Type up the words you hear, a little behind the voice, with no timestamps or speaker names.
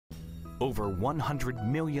Over 100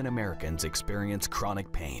 million Americans experience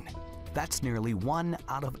chronic pain. That's nearly 1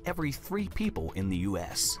 out of every 3 people in the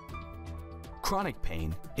U.S. Chronic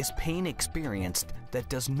pain is pain experienced that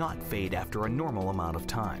does not fade after a normal amount of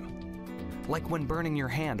time. Like when burning your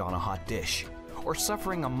hand on a hot dish, or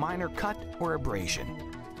suffering a minor cut or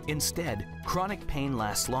abrasion. Instead, chronic pain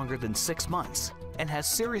lasts longer than 6 months and has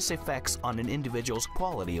serious effects on an individual's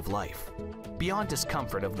quality of life. Beyond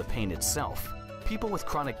discomfort of the pain itself, people with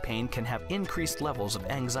chronic pain can have increased levels of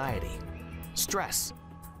anxiety, stress,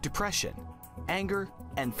 depression, anger,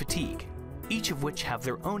 and fatigue, each of which have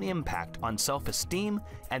their own impact on self-esteem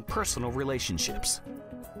and personal relationships.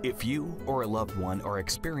 If you or a loved one are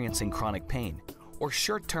experiencing chronic pain or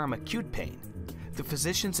short-term acute pain, the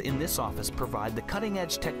physicians in this office provide the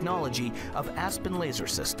cutting-edge technology of Aspen Laser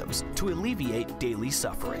Systems to alleviate daily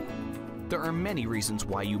suffering. There are many reasons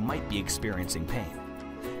why you might be experiencing pain,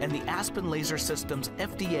 and the Aspen Laser Systems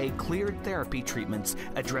FDA-cleared therapy treatments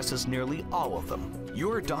addresses nearly all of them.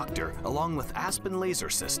 Your doctor, along with Aspen Laser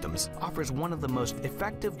Systems, offers one of the most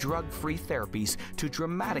effective drug-free therapies to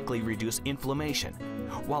dramatically reduce inflammation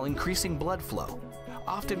while increasing blood flow,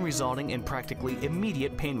 often resulting in practically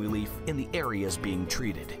immediate pain relief in the areas being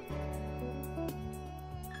treated.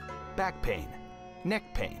 Back pain, neck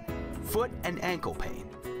pain, foot and ankle pain,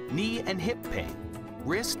 knee and hip pain,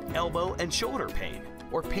 wrist, elbow, and shoulder pain,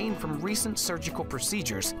 or pain from recent surgical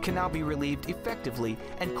procedures can now be relieved effectively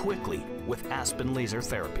and quickly with Aspen Laser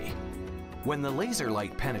Therapy. When the laser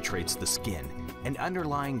light penetrates the skin and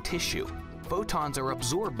underlying tissue, photons are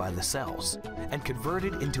absorbed by the cells and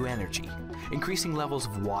converted into energy, increasing levels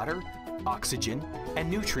of water, oxygen,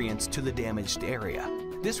 and nutrients to the damaged area.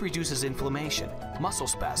 This reduces inflammation, muscle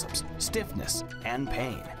spasms, stiffness, and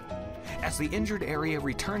pain. As the injured area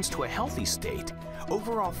returns to a healthy state,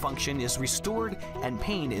 overall function is restored and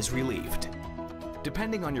pain is relieved.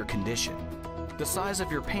 Depending on your condition, the size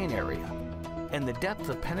of your pain area, and the depth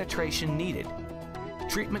of penetration needed,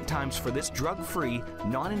 treatment times for this drug-free,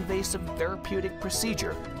 non-invasive therapeutic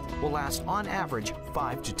procedure will last on average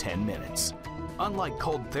 5 to 10 minutes. Unlike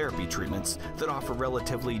cold therapy treatments that offer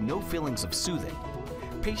relatively no feelings of soothing,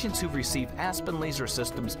 patients who've received Aspen Laser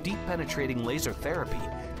Systems deep penetrating laser therapy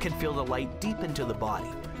can feel the light deep into the body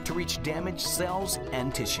to reach damaged cells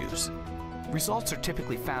and tissues. Results are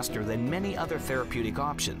typically faster than many other therapeutic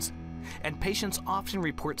options, and patients often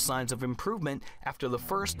report signs of improvement after the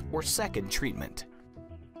first or second treatment.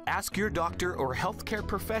 Ask your doctor or healthcare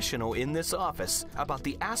professional in this office about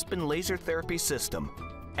the Aspen Laser Therapy System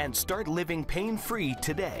and start living pain-free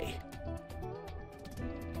today.